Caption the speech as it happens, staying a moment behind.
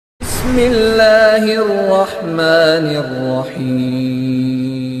بسم الله الرحمن الرحيم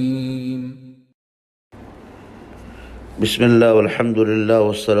بسم الله والحمد لله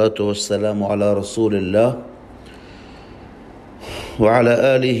والصلاة والسلام على رسول الله وعلى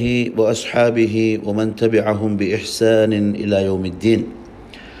آله وأصحابه ومن تبعهم بإحسان إلى يوم الدين.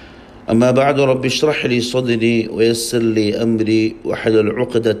 أما بعد، رب اشرح لي صدري ويسر لي أمري واحلل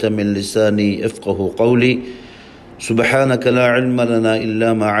عقدة من لساني يفقه قولي. سبحانك لا علم لنا إلا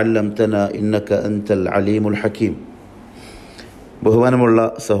ما علمتنا إنك أنت العليم الحكيم. ബഹുമാനമുള്ള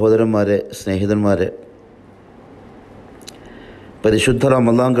സഹോദരന്മാരെ, സ്നേഹിതന്മാരെ, പരിശുദ്ധ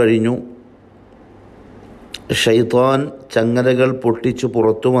റമദാൻ കഴിഞ്ഞു. ശൈത്താൻ ചങ്ങലകൾ പൊട്ടിച്ചു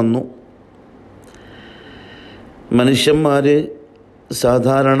പുറത്തു വന്നു. മനുഷ്യന്മാർ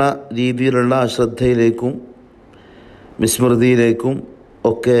സാധാരണ രീതിയിലുള്ള അശ്രദ്ധയിലേക്കും വിസ്മൃതിയിലേക്കും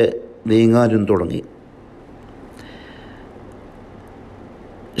ഒക്കെ നീങ്ങാനും തുടങ്ങി.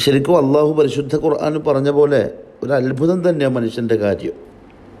 ശരിക്കും അള്ളാഹു പരിശുദ്ധ ഖുർആൻ പറഞ്ഞ പോലെ ഒരു അത്ഭുതം തന്നെയാണ് മനുഷ്യൻ്റെ കാര്യം.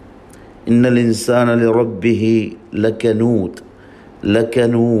 ഇന്നൽ ഇൻസാന ലിറബ്ബിഹി ലകനൂത്.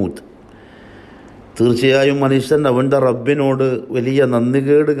 തീർച്ചയായും മനുഷ്യൻ അവൻ്റെ റബ്ബിനോട് വലിയ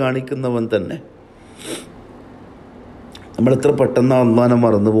നന്ദികേട് കാണിക്കുന്നവൻ തന്നെ. നമ്മളെത്ര പെട്ടെന്നാണ് അള്ളാനെ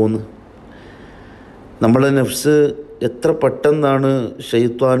മറന്നു പോകുന്നത്. നമ്മളെ നഫ്സ് എത്ര പെട്ടെന്നാണ്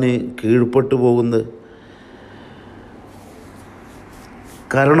ശൈത്വാന് കീഴ്പ്പെട്ടു പോകുന്നത്.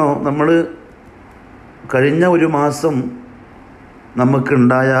 കാരണം നമ്മൾ കഴിഞ്ഞ ഒരു മാസം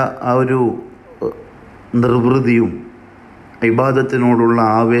നമുക്കുണ്ടായ ആ ഒരു നിർവൃതിയും ഇബാദത്തിനോടുള്ള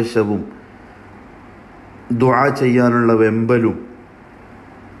ആവേശവും ദുആ ചെയ്യാനുള്ള വെമ്പലും,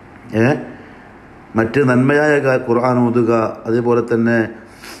 മറ്റ് നന്മയായ ഖുർആൻ ഓതുക, അതേപോലെ തന്നെ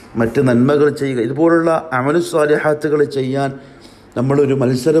മറ്റ് നന്മകൾ ചെയ്യുക, ഇതുപോലുള്ള അമലു സ്വാലിഹാത്തുകൾ ചെയ്യാൻ നമ്മളൊരു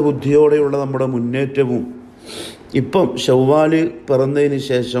മത്സര ബുദ്ധിയോടെയുള്ള നമ്മുടെ മുന്നേറ്റവും ഇപ്പം ശവ്വാൽ പിറന്നതിന്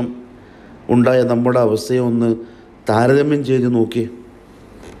ശേഷം ഉണ്ടായ നമ്മുടെ അവസ്ഥയെ ഒന്ന് താരതമ്യം ചെയ്ത് നോക്കി.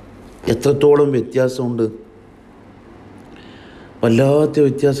 എത്രത്തോളം വ്യത്യാസമുണ്ട്. വല്ലാത്ത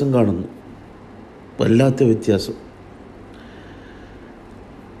വ്യത്യാസം കാണുന്നു, വല്ലാത്ത വ്യത്യാസം.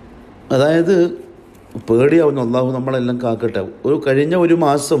 അതായത് പേടിയാവുന്നു. അള്ളാഹു നമ്മളെല്ലാം കാക്കട്ടെ. കഴിഞ്ഞ ഒരു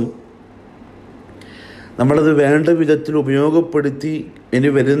മാസം നമ്മളത് വേണ്ട വിധത്തിൽ ഉപയോഗപ്പെടുത്തി ഇനി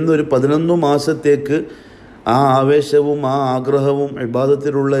വരുന്ന ഒരു 11 മാസത്തേക്ക് ആ ആവേശവും ആ ആഗ്രഹവും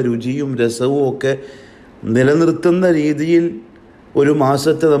ഇബാദത്തിലുള്ള രുചിയും രസവും ഒക്കെ നിലനിർത്തുന്ന രീതിയിൽ ഒരു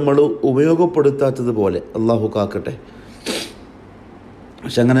മാസത്തെ നമ്മൾ ഉപയോഗപ്പെടുത്താത്തത് പോലെ അള്ളാഹു കാക്കട്ടെ.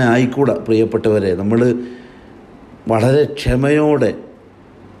 പക്ഷെ അങ്ങനെ ആയിക്കൂടാ പ്രിയപ്പെട്ടവരെ. നമ്മൾ വളരെ ക്ഷമയോടെ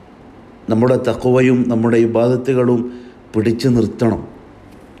നമ്മുടെ തഖ്വയും നമ്മുടെ ഇബാദത്തുകളും പിടിച്ചു നിർത്തണം.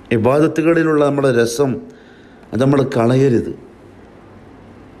 ഇബാദത്തുകളിലുള്ള നമ്മുടെ രസം അത് നമ്മൾ കളയരുത്.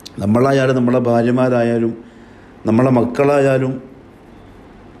 നമ്മളായാലും നമ്മളെ ഭാര്യമാരായാലും നമ്മളെ മക്കളായാലും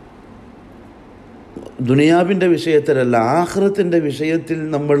ദുനിയാവിൻ്റെ വിഷയത്തിലല്ല, ആഖിറത്തിൻ്റെ വിഷയത്തിൽ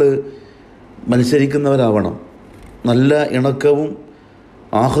നമ്മൾ മത്സരിക്കുന്നവരാവണം. നല്ല ഇണക്കവും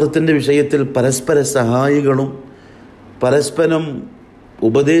ആഖിറത്തിൻ്റെ വിഷയത്തിൽ പരസ്പര സഹായികളും പരസ്പരം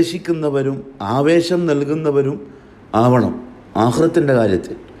ഉപദേശിക്കുന്നവരും ആവേശം നൽകുന്നവരും ആവണം ആഖിറത്തിൻ്റെ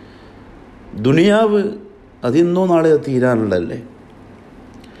കാര്യത്തിൽ. ദുനിയാവ് അതിന്നോ നാളെയോ തീരാനുള്ളതല്ലേ.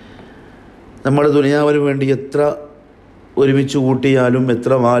 നമ്മൾ ദുനിയാവിന് വേണ്ടി എത്ര ഒരുമിച്ച് കൂട്ടിയാലും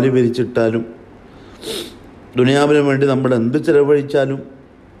എത്ര വാല് വിരിച്ചിട്ടാലും ദുനിയാവിന് വേണ്ടി നമ്മൾ എന്ത് ചിലവഴിച്ചാലും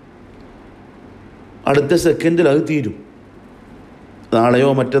അടുത്ത സെക്കൻഡിൽ അത് തീരും. നാളെയോ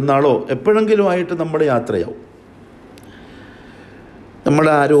മറ്റന്നാളോ എപ്പോഴെങ്കിലും ആയിട്ട് നമ്മുടെ യാത്രയാവും.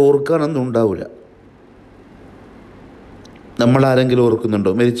 നമ്മളെ ആരും ഓർക്കാനൊന്നും ഉണ്ടാവില്ല. നമ്മളാരെങ്കിലും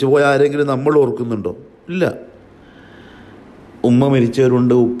ഓർക്കുന്നുണ്ടോ? മരിച്ചുപോയ ആരെങ്കിലും നമ്മൾ ഓർക്കുന്നുണ്ടോ? ഇല്ല. ഉമ്മ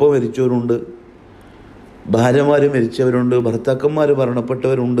മരിച്ചവരുണ്ട്, ഉപ്പ മരിച്ചവരുണ്ട്, ഭാര്യമാർ മരിച്ചവരുണ്ട്, ഭർത്താക്കന്മാർ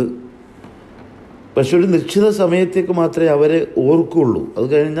മരണപ്പെട്ടവരുണ്ട്. പക്ഷെ ഒരു നിശ്ചിത സമയത്തേക്ക് മാത്രമേ അവരെ ഓർക്കുള്ളൂ. അത്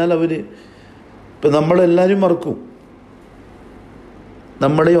കഴിഞ്ഞാൽ ഇപ്പം നമ്മളെല്ലാവരും മറക്കും.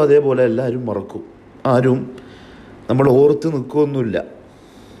 നമ്മളെയും അതേപോലെ എല്ലാവരും മറക്കും. ആരും നമ്മൾ ഓർത്ത് നിൽക്കുകയൊന്നുമില്ല.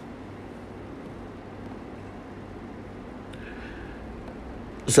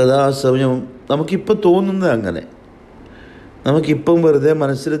 സദാസമയം നമുക്കിപ്പം തോന്നുന്നത് അങ്ങനെ. നമുക്കിപ്പം വെറുതെ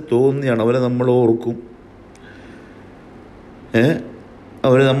മനസ്സിൽ തോന്നിയാണ് അവരെ നമ്മൾ ഓർക്കും.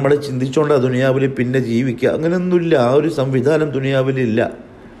 അവരെ നമ്മളെ ചിന്തിച്ചുകൊണ്ട് ആ ദുനിയാവിൽ പിന്നെ ജീവിക്കുക അങ്ങനെയൊന്നുമില്ല. ആ ഒരു സംവിധാനം ദുനിയാവിലില്ല.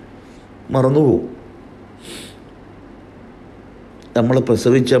 മറന്നുപോകും. നമ്മളെ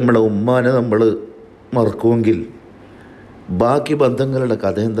പ്രസവിച്ച നമ്മളെ ഉമ്മാനെ നമ്മൾ മറക്കുമെങ്കിൽ ബാക്കി ബന്ധങ്ങളുടെ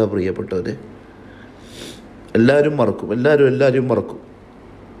കഥ എന്താ പ്രിയപ്പെട്ടവരെ? എല്ലാവരും മറക്കും. എല്ലാവരും മറക്കും.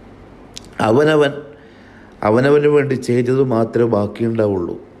 അവനവന് വേണ്ടി ചെയ്തത് മാത്രമേ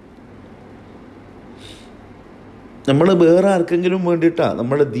ബാക്കിയുണ്ടാവുള്ളൂ. നമ്മൾ വേറെ ആർക്കെങ്കിലും വേണ്ടിയിട്ടാണ്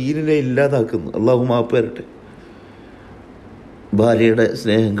നമ്മുടെ ദീനിനെ ഇല്ലാതാക്കുന്നത്. അള്ളാഹു മാപ്പ് തരട്ടെ. ഭാര്യയുടെ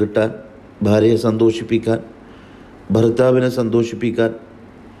സ്നേഹം കിട്ടാൻ, ഭാര്യയെ സന്തോഷിപ്പിക്കാൻ, ഭർത്താവിനെ സന്തോഷിപ്പിക്കാൻ,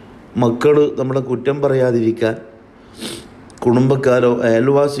 മക്കൾ നമ്മളെ കുറ്റം പറയാതിരിക്കാൻ, കുടുംബക്കാരോ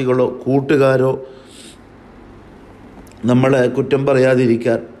അയൽവാസികളോ കൂട്ടുകാരോ നമ്മളെ കുറ്റം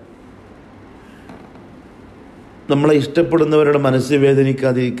പറയാതിരിക്കാൻ, നമ്മളെ ഇഷ്ടപ്പെടുന്നവരുടെ മനസ്സ്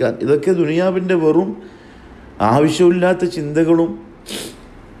വേദനിക്കാതിരിക്കാൻ, ഇതൊക്കെ ദുനിയാവിൻ്റെ വെറും ആവശ്യമില്ലാത്ത ചിന്തകളും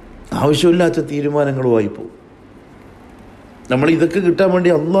ആവശ്യമില്ലാത്ത തീരുമാനങ്ങളുമായി പോകും. നമ്മൾ ഇതൊക്കെ കിട്ടാൻ വേണ്ടി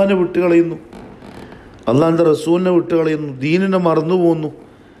അള്ളാഹിനെ വിട്ടുകളയുന്നു, അള്ളാഹിൻ്റെ റസൂലിനെ വിട്ടുകളയുന്നു, ദീനിനെ മറന്നു പോകുന്നു.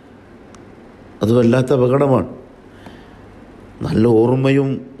 അത് വല്ലാത്ത അപകടമാണ്. നല്ല ഓർമ്മയും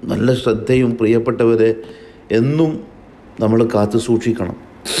നല്ല ശ്രദ്ധയും പ്രിയപ്പെട്ടവരെ എന്നും നമ്മൾ കാത്തു സൂക്ഷിക്കണം.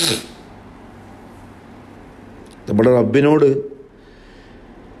 നമ്മുടെ റബ്ബിനോട്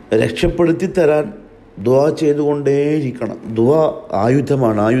രക്ഷപ്പെടുത്തി തരാൻ ദുആ ചെയ്തുകൊണ്ടേയിരിക്കണം. ദുആ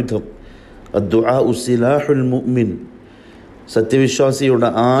ആയുധമാണ്, ആയുധം. അദ്ദുആ സിലാഹുൽ മുഅ്മിൻ, സത്യവിശ്വാസിയുടെ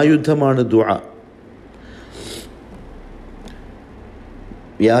ആയുധമാണ് ദുആ.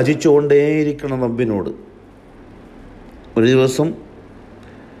 യാചിച്ചുകൊണ്ടേയിരിക്കണം റബ്ബിനോട്. ഒരു ദിവസം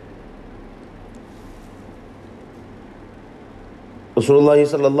റസൂലുള്ളാഹി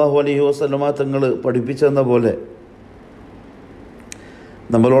സ്വല്ലല്ലാഹു അലൈഹി വസല്ലമ തങ്ങൾ പഠിപ്പിച്ചെന്ന പോലെ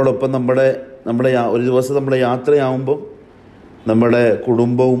നമ്മളോടൊപ്പം നമ്മുടെ ഒരു ദിവസം നമ്മുടെ യാത്രയാവുമ്പം നമ്മുടെ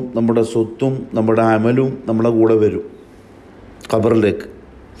കുടുംബവും നമ്മുടെ സ്വത്തും നമ്മുടെ അമലും നമ്മുടെ കൂടെ വരും ഖബറിലേക്ക്.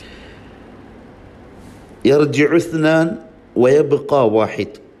 യർജിഉ ഇസ്നാൻ വയബ്ഖ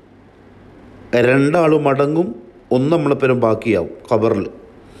വാഹിദ്, രണ്ടാളും മടങ്ങും, ഒന്ന് നമ്മളെപ്പരം ബാക്കിയാവും ഖബറിൽ.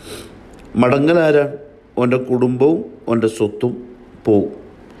 മടങ്ങലാരാണ്? ഓൻ്റെ കുടുംബവും ഓൻ്റെ സ്വത്തും പോവും.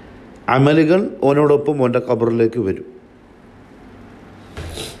 അമലുകൾ ഓനോടൊപ്പം ഓൻ്റെ ഖബറിലേക്ക് വരും.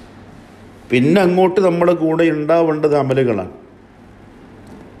 പിന്നെ അങ്ങോട്ട് നമ്മുടെ കൂടെ ഉണ്ടാവേണ്ടത് അമലുകളാണ്,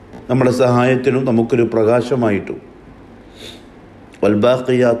 നമ്മുടെ സഹായത്തിനും നമുക്കൊരു പ്രകാശമായിട്ടും.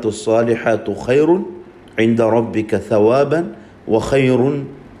 വൽബാഖിയാത്തു സ്സാലിഹാത്തു ഖൈറുൻ ഇൻദ റബ്ബിക സവാബൻ വഖൈറുൻ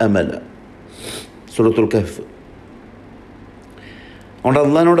അമല, സൂറത്തുൽ കഹ്ഫ്. അതുകൊണ്ട്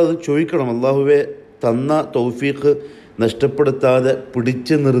അള്ളാഹിനോട് അത് ചോദിക്കണം. അള്ളാഹുവെ തന്ന തൗഫീഖ് നഷ്ടപ്പെടുത്താതെ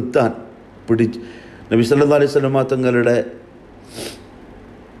പിടിച്ച് നിർത്താൻ നബി സല്ലല്ലാഹു അലൈഹി വസല്ലമ തങ്ങളുടെ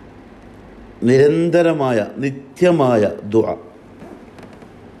നിരന്തരമായ നിത്യമായ ദുആ,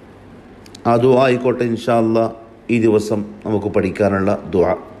 ആ ദുആ ആയിക്കോട്ടെ ഇൻഷാ അല്ലാഹ് ഈ ദിവസം നമുക്ക് പഠിക്കാനുള്ള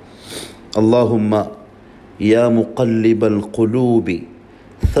ദുആ. അല്ലാഹുമ്മ യാ മുഖല്ലിബൽ ഖുലൂബി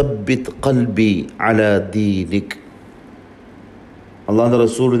സബ്ബിത് ഖൽബി അലാ ദീനിക്. അല്ലാഹുവിൻ്റെ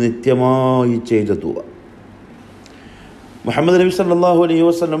റസൂൽ നിത്യമായി ചെയ്ത ദുആ. മുഹമ്മദ് നബി സല്ലല്ലാഹു അലൈഹി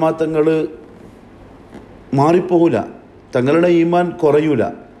വസല്ലമ തങ്ങൾ മാറിപ്പോകില്ല, തങ്ങളുടെ ഈമാൻ കുറയൂല,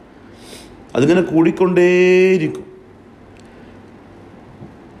 അതിങ്ങനെ കൂടിക്കൊണ്ടേയിരിക്കും.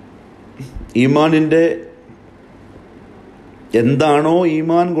 ഈമാനിൻ്റെ എന്താണോ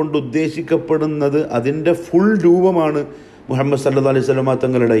ഈമാൻ കൊണ്ട് ഉദ്ദേശിക്കപ്പെടുന്നത് അതിൻ്റെ ഫുൾ രൂപമാണ് മുഹമ്മദ് സല്ലല്ലാഹു അലൈഹി വസല്ലമ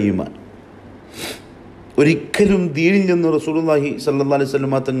തങ്ങളുടെ ഈമാൻ. ഒരിക്കലും ദീനിൽ നിന്ന് റസൂലുള്ളാഹി സല്ലല്ലാഹു അലൈഹി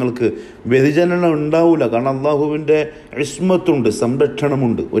വസല്ലമ തങ്ങൾക്ക് വ്യതിചലനം ഉണ്ടാവില്ല. കാരണം അള്ളാഹുവിൻ്റെ ഇസ്മത്തുണ്ട്,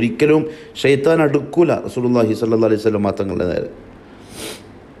 സംരക്ഷണമുണ്ട്. ഒരിക്കലും ശൈത്താൻ അടുക്കൂല റസൂലുള്ളാഹി സല്ലല്ലാഹു അലൈഹി വസല്ലമ തങ്ങളുടെ നേരെ.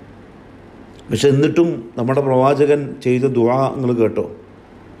 പക്ഷെ എന്നിട്ടും നമ്മുടെ പ്രവാചകൻ ചെയ്ത ദുആ നിങ്ങൾ കേട്ടോ,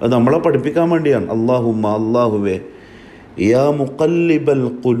 അത് നമ്മളെ പഠിപ്പിക്കാൻ വേണ്ടിയാണ്. അല്ലാഹുമ്മ, അല്ലാഹുവേ, യാ മുഖല്ലിബൽ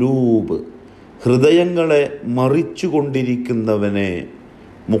ഖുലൂബ്, ഹൃദയങ്ങളെ മറിച്ചു കൊണ്ടിരിക്കുന്നവനെ.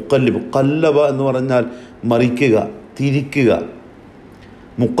 മുഖല്ലിബ്, ഖല്ലബ എന്ന് പറഞ്ഞാൽ മറിക്കുക, തിരിക്കുക.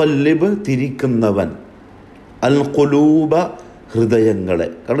 മുഖല്ലിബ് തിരിക്കുന്നവൻ. അൽ ഖുലൂബ ഹൃദയങ്ങളെ.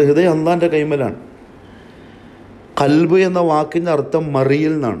 കാരണം ഹൃദയം അല്ലാഹുവിൻ്റെ കൈമലാണ്. ഖൽബ് എന്ന വാക്കിൻ്റെ അർത്ഥം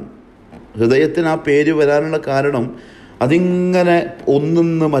മറിയിൽ നിന്നാണ്. ഹൃദയത്തിന് ആ പേര് വരാനുള്ള കാരണം അതിങ്ങനെ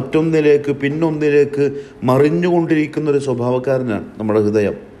ഒന്നിന്ന് മറ്റൊന്നിലേക്ക് പിന്നൊന്നിലേക്ക് മറിഞ്ഞുകൊണ്ടിരിക്കുന്നൊരു സ്വഭാവക്കാരനാണ് നമ്മുടെ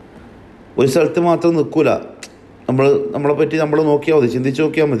ഹൃദയം. ഒരു സ്ഥലത്ത് മാത്രം നിൽക്കൂല. നമ്മളെപ്പറ്റി നമ്മൾ നോക്കിയാൽ മതി, ചിന്തിച്ച്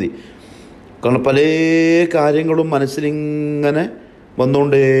നോക്കിയാൽ മതി. കാരണം പല കാര്യങ്ങളും മനസ്സിലിങ്ങനെ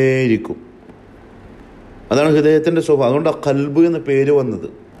വന്നുകൊണ്ടേയിരിക്കും. അതാണ് ഹൃദയത്തിൻ്റെ സ്വഭാവം. അതുകൊണ്ടാണ് ഖൽബ് എന്ന പേര് വന്നത്.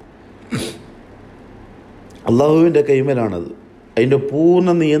 അള്ളാഹുവിൻ്റെ കൈമലാണത്. അതിൻ്റെ പൂർണ്ണ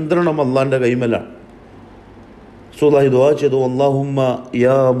നിയന്ത്രണം അള്ളാഹിൻ്റെ കൈമലാണ്. റസൂലുള്ളാഹി ദുആ ചെയ്തു, അല്ലാഹുമ്മ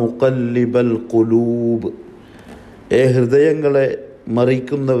യാ മുഖല്ലിബൽ ഖുലൂബ്, ഹൃദയങ്ങളെ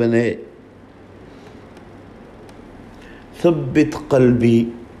മറിക്കുന്നവനെ, സബ്ബിത് ഖൽബി,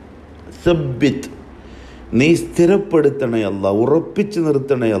 സബ്ബിത് നീ സ്ഥിരപ്പെടുത്തണേ അല്ലാ, ഉറപ്പിച്ച്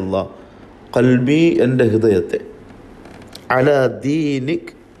നിർത്തണേ അല്ലാ, ഖൽബി എൻ്റെ ഹൃദയത്തെ, അലാ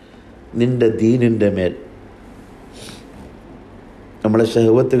ദീനിക് നിൻ്റെ ദീനിൻ്റെ മേൽ. നമ്മളെ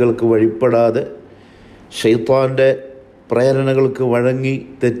ശഹവത്തുകൾക്ക് വഴിപ്പെടാതെ ശൈത്താൻ്റെ പ്രേരണകൾക്ക് വഴങ്ങി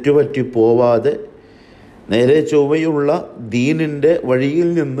തെറ്റുപറ്റി പോവാതെ നേരെ ചൊവ്വയുള്ള ദീനിൻ്റെ വഴിയിൽ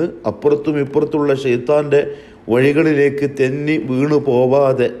നിന്ന് അപ്പുറത്തും ഇപ്പുറത്തുള്ള ശൈത്താൻ്റെ വഴികളിലേക്ക് തെന്നി വീണു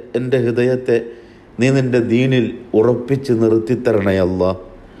പോവാതെ എൻ്റെ ഹൃദയത്തെ നീ നിൻ്റെ ദീനിൽ ഉറപ്പിച്ച് നിർത്തിത്തരണേ അല്ലാ.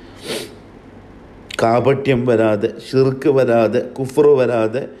 കാപട്യം വരാതെ, ശിർക്ക് വരാതെ, കുഫ്ർ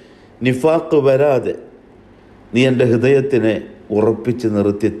വരാതെ, നിഫാഖ് വരാതെ നീ എൻ്റെ ഹൃദയത്തിനെ ഉറപ്പിച്ച്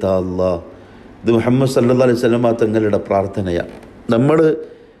നിർത്തിത്താ അല്ലാ. ഇത് മുഹമ്മദ് സല്ലല്ലാഹു അലൈഹി വസല്ലം തങ്ങളുടെ പ്രാർത്ഥനയാണ്. നമ്മൾ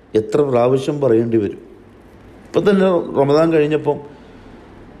എത്ര പ്രാവശ്യം പറയേണ്ടി വരും? ഇപ്പം തന്നെ റമദാൻ കഴിഞ്ഞപ്പം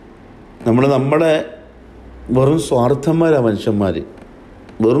നമ്മുടെ വെറും സ്വാർത്ഥന്മാരാണ് മനുഷ്യന്മാർ,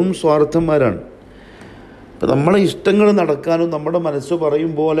 വെറും സ്വാർത്ഥന്മാരാണ്. അപ്പം നമ്മളെ ഇഷ്ടങ്ങൾ നടക്കാനും നമ്മുടെ മനസ്സ്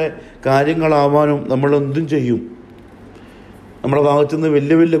പറയും പോലെ കാര്യങ്ങളാവാനും നമ്മളെന്തും ചെയ്യും. നമ്മുടെ ഭാഗത്തുനിന്ന്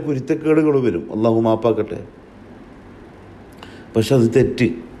വലിയ വലിയ കുരുത്തക്കേടുകൾ വരും, അല്ലാഹു മാപ്പാക്കട്ടെ. പക്ഷെ അത് തെറ്റ്,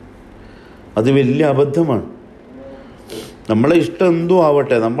 അത് വലിയ അബദ്ധമാണ്. നമ്മളെ ഇഷ്ടം എന്തോ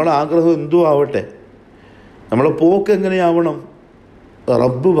ആവട്ടെ, നമ്മളെ ആഗ്രഹം എന്തോ ആവട്ടെ, നമ്മളെ പോക്ക് എങ്ങനെയാവണം?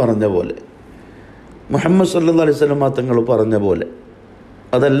 റബ്ബ് പറഞ്ഞ പോലെ, മുഹമ്മദ് സല്ലല്ലാഹു അലൈഹി വസല്ലം തങ്ങൾ പറഞ്ഞ പോലെ.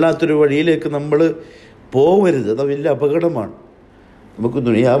 അതല്ലാത്തൊരു വഴിയിലേക്ക് നമ്മൾ പോവരുത്. അത് വലിയ അപകടമാണ്. നമുക്ക്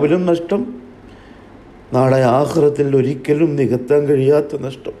ദുനിയാവിലും നഷ്ടം, നാളെ ആഖിറത്തിൽ ഒരിക്കലും നികത്താൻ കഴിയാത്ത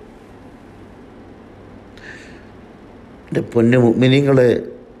നഷ്ടം. എൻ്റെ പൊന്നു മുഅ്മിനീങ്ങളെ,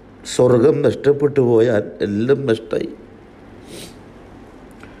 സ്വർഗം നഷ്ടപ്പെട്ടു പോയാൽ എല്ലാം നഷ്ടമായി.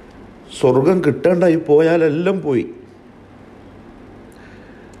 സ്വർഗം കിട്ടാണ്ടായി പോയാൽ എല്ലാം പോയി.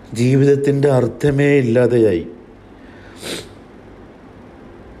 ജീവിതത്തിൻ്റെ അർത്ഥമേ ഇല്ലാതെയായി.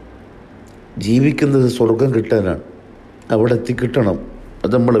 ജീവിക്കുന്നത് സ്വർഗം കിട്ടാനാണ്, അവിടെ എത്തിക്കിട്ടണം.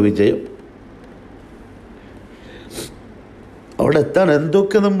 അത് നമ്മളെ വിജയം. അവിടെ എത്താൻ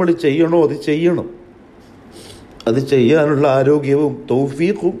എന്തൊക്കെ നമ്മൾ ചെയ്യണോ അത് ചെയ്യണം. അത് ചെയ്യാനുള്ള ആരോഗ്യവും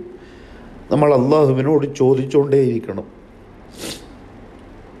തൗഫീഖും നമ്മൾ അള്ളാഹുവിനോട് ചോദിച്ചുകൊണ്ടേയിരിക്കണം.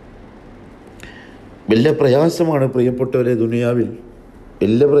 വലിയ പ്രയാസമാണ് പ്രിയപ്പെട്ടവരെ ദുനിയാവിൽ,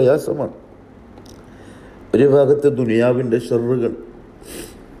 വലിയ പ്രയാസമാണ്. ഒരു ഭാഗത്ത് ദുനിയാവിൻ്റെ ഷർറുകൾ,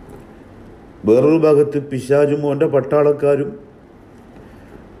 വേറൊരു ഭാഗത്ത് പിശാചും അവൻ്റെ പട്ടാളക്കാരും,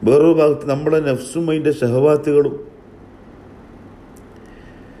 വേറൊരു ഭാഗത്ത് നമ്മുടെ നഫ്സും അതിൻ്റെ ഷഹവാത്തുകളും,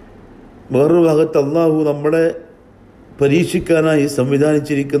 വേറൊരു ഭാഗത്ത് അള്ളാഹു നമ്മളെ പരീക്ഷിക്കാനായി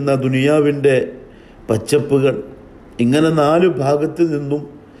സംവിധാനിച്ചിരിക്കുന്ന ദുനിയാവിൻ്റെ പച്ചപ്പുകൾ. ഇങ്ങനെ 4 ഭാഗത്ത് നിന്നും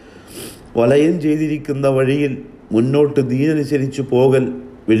വലയം ചെയ്തിരിക്കുന്ന വഴിയിൽ മുന്നോട്ട് ദീനനുസരിച്ച് പോകൽ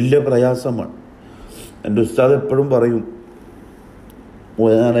വലിയ പ്രയാസമാണ്. എൻ്റെ ഉസ്താദ് എപ്പോഴും പറയും,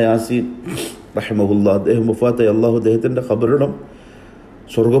 മൗലാന യാസീൻ റഹിമഹുല്ല, അദ്ദേഹം വഫാത്തായി, അള്ളാഹു അദ്ദേഹത്തിൻ്റെ ഖബറിടം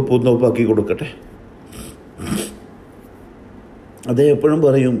സ്വർഗ്ഗപ്പൂന്തോപ്പാക്കി കൊടുക്കട്ടെ. അദ്ദേഹം എപ്പോഴും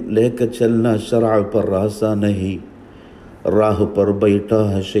പറയും, ലേക്ക ചൽന ശറഅ പർ റാസ നഹി റാഹ് പർ ബൈഠാ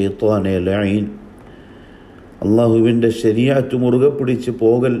ഹൈ ശൈത്വാനെ ലഈൻ. അള്ളാഹുവിൻ്റെ ശരീഅത്ത് മുറുകെ പിടിച്ച്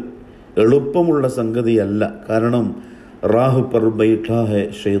പോകൽ എളുപ്പമുള്ള സംഗതിയല്ല. കാരണം റാഹ് പർ ബൈഠാ ഹൈ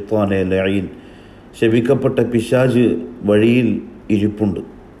ശൈത്വാനെ ലഈൻ, ശപിക്കപ്പെട്ട പിശാച് വഴിയിൽ ഇരിപ്പുണ്ട്.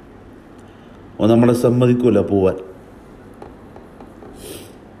 നമ്മളെ സമ്മതിക്കൂല പോവാൻ.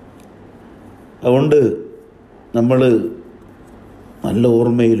 അതുകൊണ്ട് നമ്മൾ നല്ല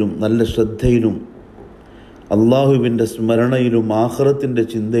ഓർമ്മയിലും നല്ല ശ്രദ്ധയിലും അള്ളാഹുവിൻ്റെ സ്മരണയിലും ആഖിറത്തിൻ്റെ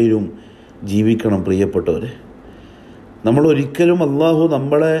ചിന്തയിലും ജീവിക്കണം പ്രിയപ്പെട്ടവരെ. നമ്മളൊരിക്കലും അള്ളാഹു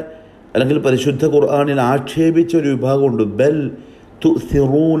നമ്മളെ, അല്ലെങ്കിൽ പരിശുദ്ധ ഖുർആനിൽ ആക്ഷേപിച്ച ഒരു വിഭാഗമുണ്ട്, ബൽ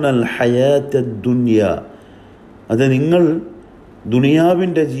തുസിറൂനൽ ഹയാത്തദ് ദുനിയ. അത് നിങ്ങൾ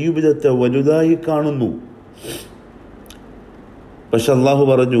ദുനിയാവിൻ്റെ ജീവിതത്തെ വലുതായി കാണുന്നു. പക്ഷെ അള്ളാഹു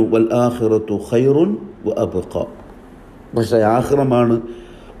പറഞ്ഞു, വൽ ആഖിറത്തു ഖൈറുൻ വ അബ്ഖ. പക്ഷെ ആഖിറമാണ്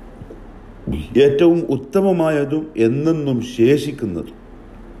ഏറ്റവും ഉത്തമമായതും എന്നെന്നും ശേഷിക്കുന്നതും.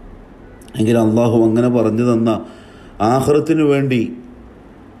 എങ്കിൽ അള്ളാഹു അങ്ങനെ പറഞ്ഞു തന്ന ആഖിറത്തിനു വേണ്ടി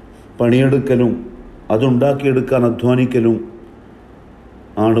പണിയെടുക്കലും അതുണ്ടാക്കിയെടുക്കാൻ അധ്വാനിക്കലും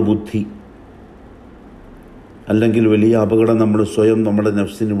ആണ് ബുദ്ധി. അല്ലെങ്കിൽ വലിയ അപകടം നമ്മൾ സ്വയം നമ്മുടെ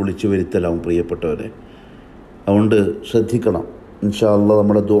നഫ്സിന് വിളിച്ചു വരുത്തലാവും പ്രിയപ്പെട്ടവരെ. അതുകൊണ്ട് ശ്രദ്ധിക്കണം. ഇൻഷാ അല്ലാഹ്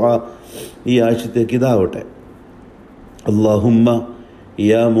നമ്മുടെ ദുആ ഈ ആഴ്ചത്തേക്ക് ഇതാവട്ടെ. അല്ലാഹുമ്മ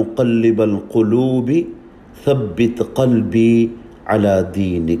യാ മുഖല്ലിബൽ ഖുലൂബി സബ്ബിത് ഖൽബി അലാ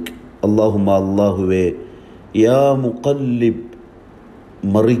ദീനിക്. അല്ലാഹുമ്മ, അല്ലാഹുവേ, യാ മുഖല്ലിബ്,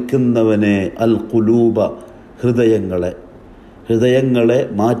 മറിക്കുന്നവനെ, അൽ ഖുലൂബ, ഹൃദയങ്ങളെ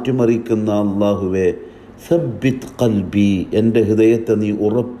മാറ്റിമറിക്കുന്ന അല്ലാഹുവേ, സബ്ബിത് ഖൽബി, എൻ്റെ ഹൃദയത്തെ നീ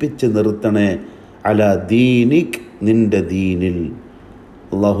ഉറപ്പിച്ച് നിർത്തണേ, അലാ ദീനിക്, നിൻ്റെ ദീനിൽ.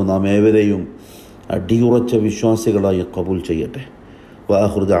 അല്ലാഹു നാം ഏവരെയും അടിയുറച്ച വിശ്വാസികളായി ഖബൂൽ ചെയ്യട്ടെ.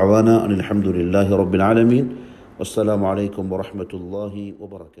 വആഖിറു ദഅവാനാ അനിൽ ഹംദുലില്ലാഹി റബ്ബിൽ ആലമീൻ. വസ്സലാമു അലൈക്കും വറഹ്മത്തുള്ളാഹി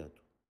വബറകാതുഹു.